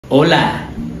Hola,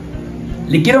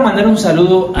 le quiero mandar un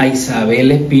saludo a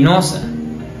Isabel Espinosa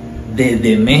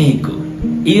desde México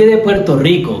y desde Puerto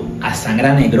Rico a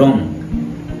Sandra Negrón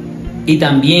y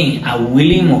también a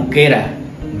Willy Mosquera.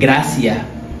 Gracias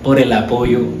por el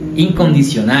apoyo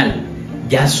incondicional.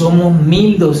 Ya somos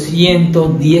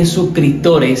 1210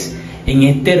 suscriptores en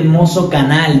este hermoso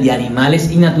canal de animales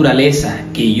y naturaleza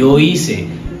que yo hice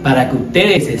para que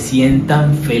ustedes se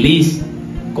sientan felices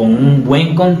con un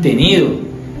buen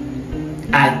contenido.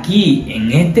 Aquí en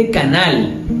este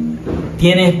canal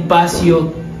tiene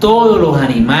espacio todos los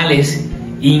animales,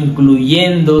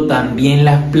 incluyendo también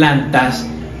las plantas.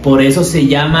 Por eso se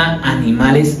llama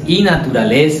Animales y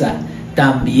Naturaleza.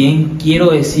 También quiero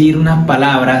decir unas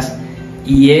palabras,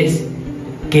 y es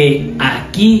que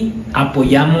aquí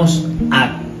apoyamos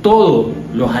a todos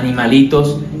los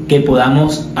animalitos que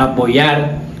podamos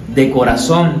apoyar de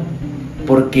corazón,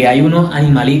 porque hay unos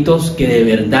animalitos que de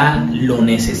verdad lo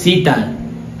necesitan.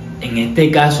 En este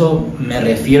caso me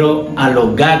refiero a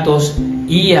los gatos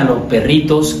y a los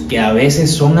perritos que a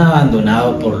veces son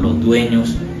abandonados por los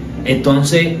dueños.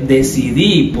 Entonces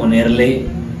decidí ponerle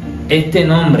este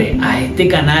nombre a este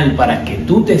canal para que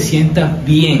tú te sientas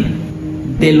bien.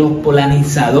 De los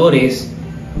polinizadores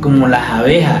como las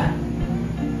abejas,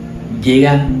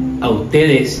 llegan a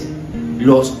ustedes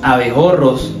los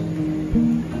abejorros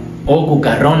o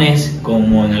cucarrones,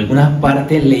 como en algunas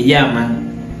partes le llaman.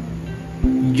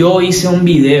 Yo hice un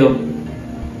video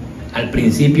al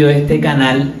principio de este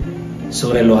canal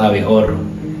sobre los abejorros,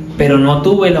 pero no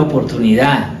tuve la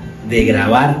oportunidad de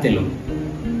grabártelo.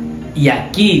 Y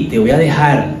aquí te voy a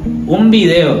dejar un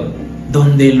video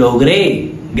donde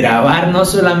logré grabar no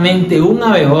solamente un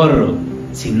abejorro,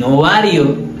 sino varios,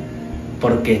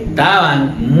 porque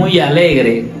estaban muy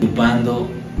alegres chupando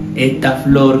esta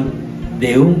flor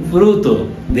de un fruto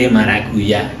de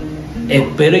maracuyá.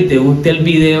 Espero y te guste el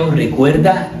video.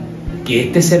 Recuerda que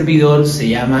este servidor se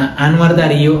llama Anuar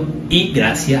Darío, y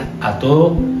gracias a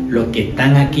todos los que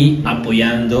están aquí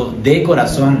apoyando de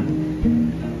corazón.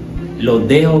 Los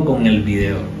dejo con el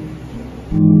video.